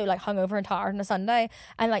always be so like hungover and tired on a Sunday.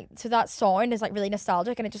 And like, so that sound is like really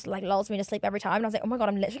nostalgic, and it just like lulls me to sleep every time. And I was like, oh my god,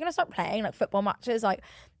 I'm literally gonna start playing like football matches like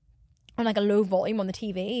on like a low volume on the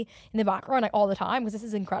TV in the background like all the time, because this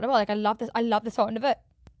is incredible. Like I love the sound of it.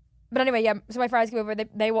 But anyway, yeah, so my friends came over,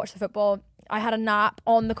 they watched the football. I had a nap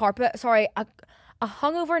on the carpet. Sorry, a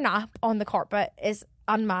hungover nap on the carpet is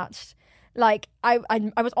unmatched. Like I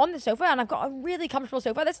was on the sofa, and I've got a really comfortable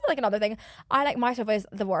sofa. This is like another thing. I like, my sofa is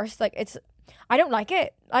the worst. Like I don't like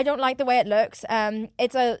it. I don't like the way it looks.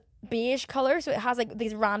 It's a beige color, so it has like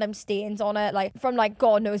these random stains on it, like from like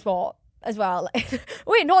God knows what as well.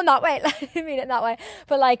 Wait, not in that way. I didn't mean it in that way.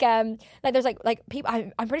 But like there's like people,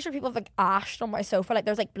 I'm pretty sure people have like ashed on my sofa. Like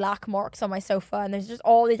there's like black marks on my sofa, and there's just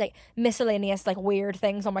all these like miscellaneous like weird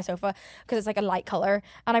things on my sofa because it's like a light color,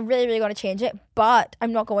 and I'm really going to change it, but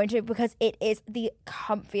I'm not going to, because it is the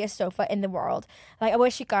comfiest sofa in the world. Like I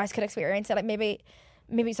wish you guys could experience it. Like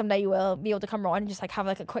maybe someday you will be able to come around and just like have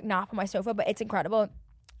like a quick nap on my sofa, but it's incredible.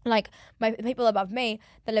 Like my people above me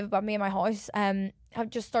that live above me in my house have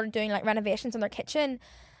just started doing like renovations in their kitchen,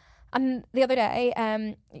 and the other day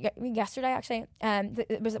yesterday actually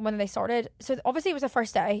it was when they started. So obviously it was the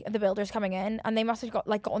first day of the builders coming in, and they must have got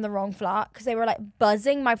on the wrong flat, because they were like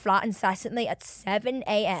buzzing my flat incessantly at 7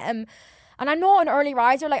 a.m. And I'm not an early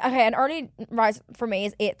riser. Like, okay, an early rise for me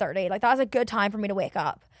is 8:30. Like, that's a good time for me to wake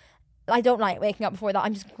up. I don't like waking up before that.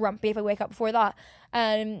 I'm just grumpy if I wake up before that.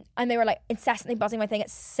 And they were like incessantly buzzing my thing at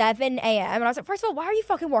 7 a.m. And I was like, first of all, why are you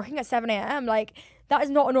fucking working at 7 a.m.? Like, that is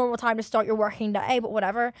not a normal time to start your working day, but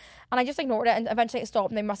whatever. And I just ignored it, and eventually it stopped,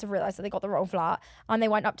 and they must have realised that they got the wrong flat. And they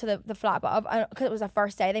went up to the flat above, because it was their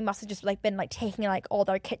first day, they must have just like been like taking like all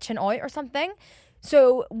their kitchen out or something.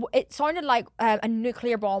 So it sounded like a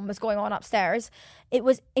nuclear bomb was going on upstairs. It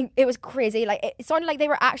was crazy. Like, it sounded like they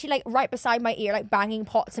were actually like right beside my ear, like banging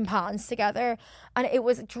pots and pans together, and it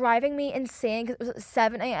was driving me insane because it was at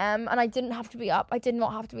 7 a.m. and I didn't have to be up. I did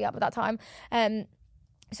not have to be up at that time.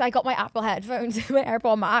 So I got my Apple headphones, my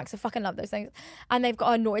AirPod Max. I fucking love those things. And they've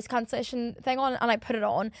got a noise cancellation thing on, and I put it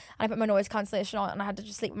on, and I put my noise cancellation on, and I had to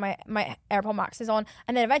just sleep with my AirPod Maxes on.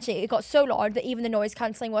 And then eventually it got so loud that even the noise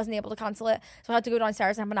cancelling wasn't able to cancel it. So I had to go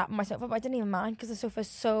downstairs and have a nap on my sofa, but I didn't even mind because the sofa is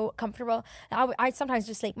so comfortable. I sometimes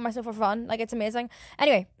just sleep on my sofa for fun. Like, it's amazing.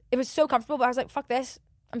 Anyway, it was so comfortable, but I was like, fuck this.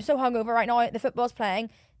 I'm so hungover right now. The football's playing.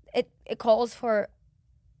 It calls for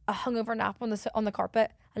a hungover nap on the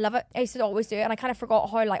carpet. I love it. I used to always do it, and I kind of forgot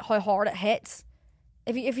how hard it hits.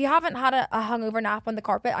 If you haven't had a hungover nap on the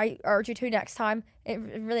carpet, I urge you to next time. It's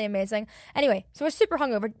really amazing. Anyway, so I was super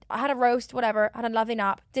hungover. I had a roast, whatever. Had a lovely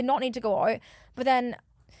nap. Did not need to go out. But then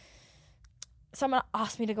someone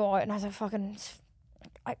asked me to go out, and I was like, fucking,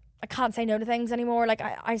 I can't say no to things anymore. Like,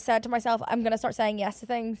 I said to myself, I'm gonna start saying yes to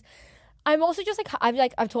things. I'm also just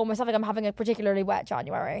I've told myself like I'm having a particularly wet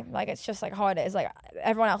January. Like, it's just like how it is. Like,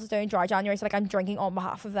 everyone else is doing dry January, so like I'm drinking on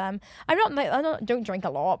behalf of them. I don't drink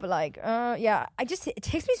a lot, but like yeah, it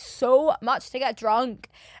takes me so much to get drunk,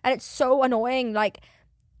 and it's so annoying. Like,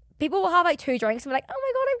 people will have like 2 drinks and be like, oh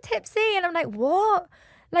my god, I'm tipsy, and I'm like, what?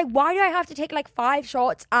 Like, why do I have to take like 5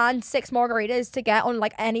 shots and 6 margaritas to get on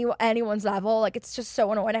like anyone's level? Like, it's just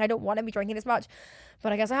so annoying. I don't want to be drinking this much.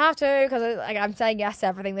 But I guess I have to, because like, I'm saying yes to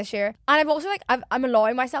everything this year. And I've also like I'm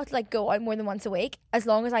allowing myself to like go out more than once a week, as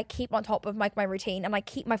long as I keep on top of like my routine, and I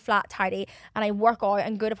keep my flat tidy, and I work out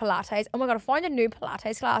and go to Pilates. Oh my god, I found a new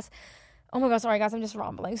Pilates class. Oh my god, sorry guys, I'm just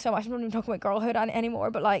rambling so much. I'm not even talking about girlhood anymore,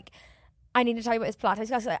 but like, I need to tell you about this Pilates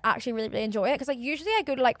class. I actually really, really enjoy it, because like usually I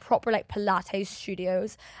go to like proper like Pilates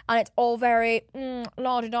studios, and it's all very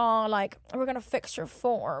la da da, like, we're gonna fix your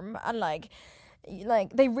form, and like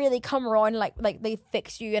they really come around, like they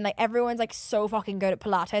fix you, and like everyone's like so fucking good at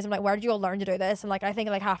Pilates. I'm like, where did you all learn to do this? And like, I think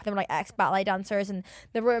like half of them are like ex-ballet dancers, and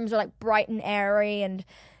the rooms are like bright and airy, and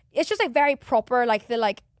it's just like very proper. Like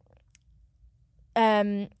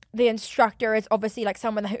the instructor is obviously like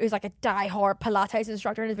someone who's like a die-hard Pilates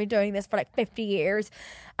instructor and has been doing this for like 50 years,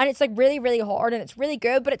 and it's like really, really hard, and it's really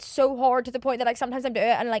good, but it's so hard to the point that like sometimes I'm doing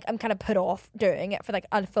it and like I'm kind of put off doing it for like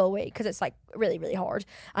a full week, because it's like really, really hard,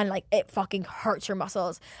 and like it fucking hurts your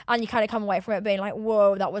muscles, and you kind of come away from it being like,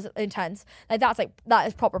 whoa, that was intense. Like, that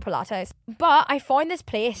is proper Pilates. But I found this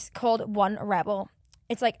place called One Rebel.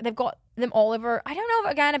 It's like they've got them all over. I don't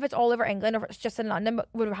know again if it's all over England or if it's just in London, but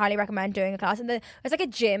would highly recommend doing a class. And it's like a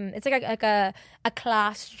gym. It's like a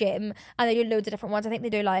class gym, and they do loads of different ones. I think they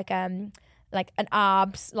do like an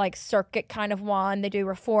abs like circuit kind of one. They do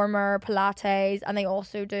reformer, Pilates, and they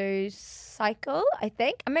also do cycle, I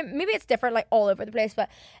think. I mean, maybe it's different like all over the place, but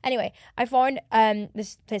anyway, I found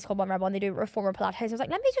this place called One Rebel, and they do reformer Pilates. I was like,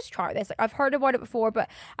 let me just try this. Like, I've heard about it before, but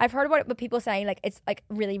I've heard about it with people saying like it's like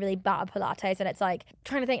really, really bad Pilates, and it's like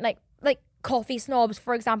trying to think like coffee snobs,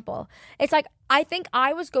 for example. It's like, I think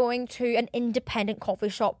I was going to an independent coffee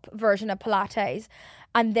shop version of Pilates,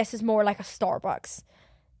 and this is more like a Starbucks.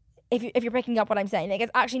 If you're picking up what I'm saying, like,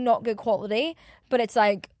 it's actually not good quality, but it's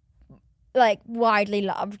like widely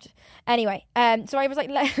loved. Anyway, so I was like,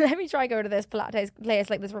 let me try go to this Pilates place,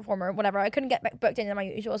 like this reformer, whatever. I couldn't get booked in my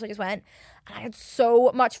usual, so I just went, and I had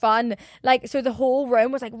so much fun. Like, so the whole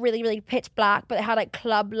room was like really, really pitch black, but it had like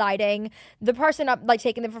club lighting. The person up like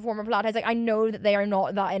taking the reformer Pilates, like, I know that they are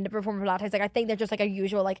not that into reformer Pilates. Like, I think they're just like a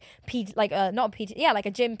usual like PT, like not PT, yeah, like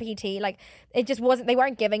a gym PT. Like, it just wasn't. They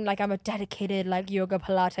weren't giving like I'm a dedicated like yoga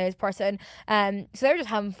Pilates person. So they were just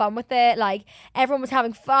having fun with it. Like, everyone was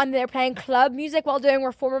having fun. They were playing club music while doing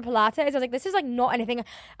reformer Pilates. I was like, this is like not anything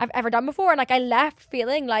I've ever done before, and like I left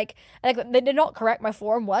feeling like they did not correct my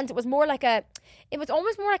form once. It was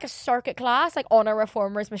almost more like a circuit class, like on a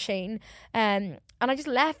reformer's machine, and I just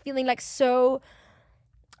left feeling like so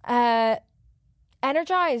energized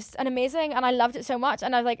and amazing, and I loved it so much.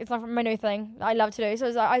 And I was like, it's not my new thing I love to do.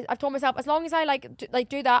 So I've told myself, as long as I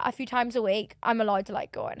do that a few times a week, I'm allowed to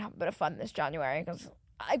like go out and have a bit of fun this January, because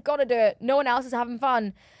I've got to do it. No one else is having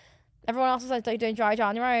fun. Everyone else is like doing dry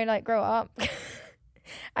January. Like, grow up.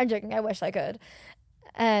 I'm joking. I wish I could.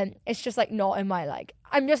 It's just like not in my like,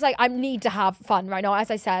 I'm just like, I need to have fun right now.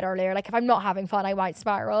 As I said earlier, like if I'm not having fun, I might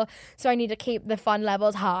spiral. So I need to keep the fun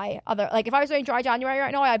levels high. Like if I was doing dry January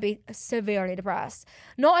right now, I'd be severely depressed.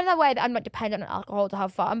 Not in the way that I'm like dependent on alcohol to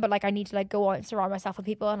have fun, but like I need to like go out and surround myself with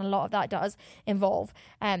people, and a lot of that does involve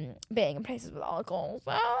being in places with alcohol.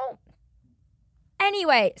 So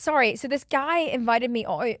anyway, sorry. So this guy invited me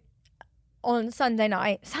out on Sunday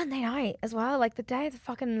night as well, like the day of the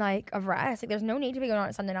fucking like of rest. Like there's no need to be going out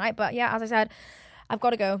on Sunday night, but yeah, as I said, I've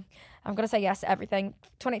got to go. I'm gonna say yes to everything.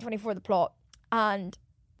 2024 the plot. And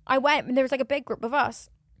I went, and there was like a big group of us.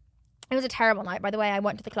 It was a terrible night, by the way. I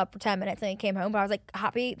went to the club for 10 minutes and I came home, but I was like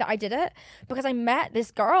happy that I did it because I met this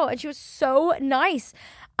girl and she was so nice.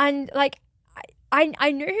 And like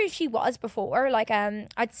I knew who she was before. Like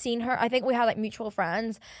I'd seen her. I think we had like mutual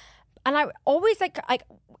friends. And I always like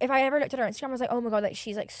if I ever looked at her Instagram, I was like, oh my god, like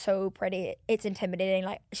she's like so pretty. It's intimidating.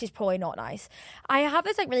 Like she's probably not nice. I have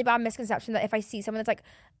this like really bad misconception that if I see someone that's like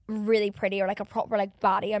really pretty or like a proper like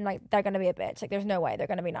baddie, I'm like, they're gonna be a bitch. Like there's no way they're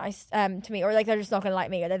gonna be nice to me, or like they're just not gonna like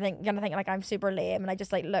me, or they're gonna think like I'm super lame and I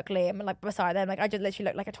just like look lame and like beside them, like I just literally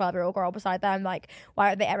look like a 12-year-old girl beside them. Like why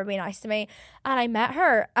would they ever be nice to me? And I met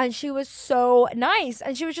her and she was so nice,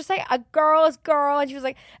 and she was just like a girl's girl, and she was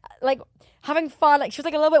like having fun. Like she was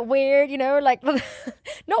like a little bit weird, you know, like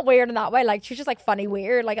not weird in that way, like she was just like funny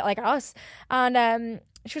weird, like us. And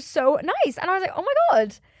she was so nice, and I was like, oh my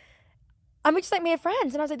god. And we just like made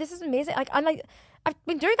friends, and I was like, this is amazing. Like, and like I've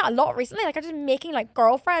been doing that a lot recently. Like I'm just making like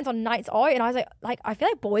girlfriends on nights out, and I was like I feel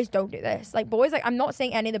like boys don't do this. Like boys, like I'm not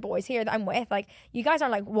saying any of the boys here that I'm with, like you guys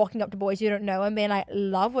aren't like walking up to boys you don't know and being like,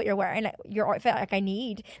 love what you're wearing, like your outfit, like I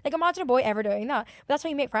need. Like imagine a boy ever doing that. But that's how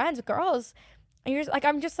you make friends with girls. And you're just like,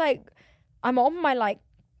 I'm just like, I'm on my like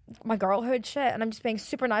my girlhood shit, and I'm just being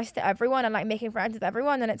super nice to everyone and like making friends with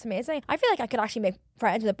everyone, and it's amazing. I feel like I could actually make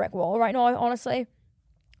friends with a brick wall right now, honestly.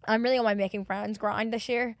 I'm really on my making friends grind this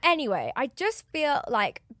year. Anyway, I just feel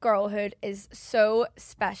like girlhood is so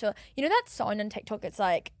special. You know that song on TikTok, it's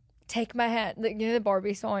like take my hand, like, you know the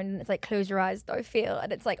Barbie song, and it's like close your eyes, though feel,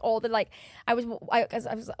 and it's like all the like I was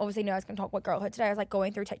obviously knew I was gonna talk about girlhood today. I was like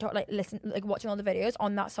going through TikTok, like watching all the videos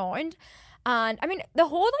on that sound, and I mean the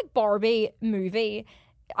whole like Barbie movie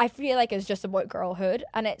I feel like is just about girlhood,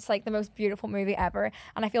 and it's like the most beautiful movie ever,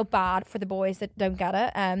 and I feel bad for the boys that don't get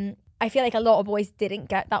it. I feel like a lot of boys didn't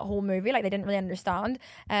get that whole movie, like they didn't really understand,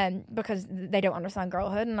 because they don't understand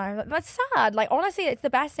girlhood, and I was like, that's sad. Like honestly, it's the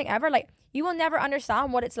best thing ever. Like you will never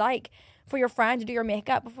understand what it's like for your friend to do your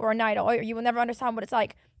makeup before a night out, or you will never understand what it's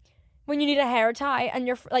like when you need a hair tie and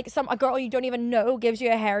you're like a girl you don't even know gives you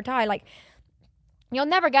a hair tie. Like you'll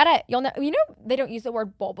never get it. You know they don't use the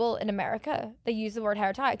word bobble in America. They use the word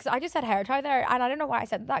hair tie, because I just said hair tie there, and I don't know why I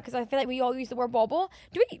said that, because I feel like we all use the word bobble.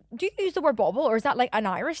 Do you use the word bobble, or is that like an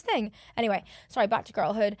Irish thing? Anyway, sorry, back to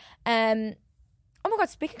girlhood. Oh my god,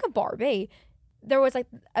 speaking of Barbie, there was like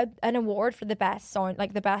an award for the best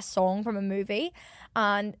song from a movie,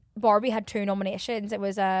 and Barbie had 2 nominations. It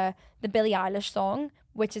was the Billie Eilish song,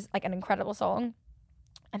 which is like an incredible song.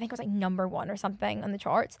 I think it was like number 1 or something on the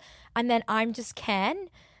charts. And then I'm Just Ken,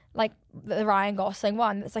 like the Ryan Gosling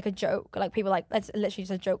one. It's like a joke. Like people like, it's literally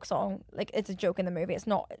just a joke song. Like it's a joke in the movie. It's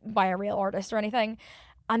not by a real artist or anything.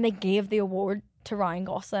 And they gave the award to Ryan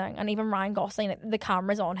Gosling. And even Ryan Gosling, like, the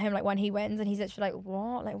camera's on him like when he wins, and he's literally like,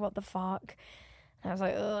 what? Like what the fuck? And I was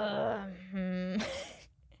like,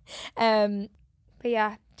 ugh. But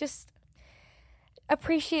yeah, just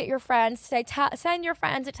appreciate your friends today. Send your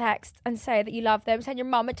friends a text and say that you love them. Send your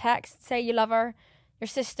mum a text, say you love her. Your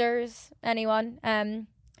sisters, anyone.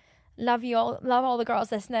 Love you all. Love all the girls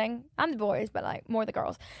listening, and the boys, but like more the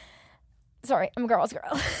girls. Sorry, I'm a girl's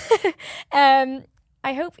girl.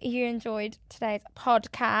 I hope you enjoyed today's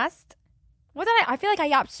podcast. What did I feel like I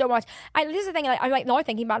yapped so much. This is the thing, like, I'm like now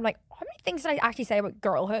thinking about, I'm like, how many things did I actually say about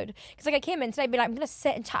girlhood? Because like I came in today and be like, I'm gonna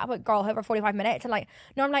sit and chat about girlhood for 45 minutes, and like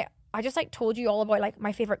no, I'm like, I just like told you all about like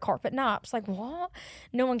my favorite carpet naps. Like what?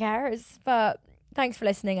 No one cares. But thanks for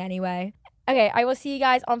listening anyway. Okay, I will see you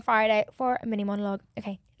guys on Friday for a mini monologue.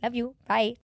 Okay, love you. Bye.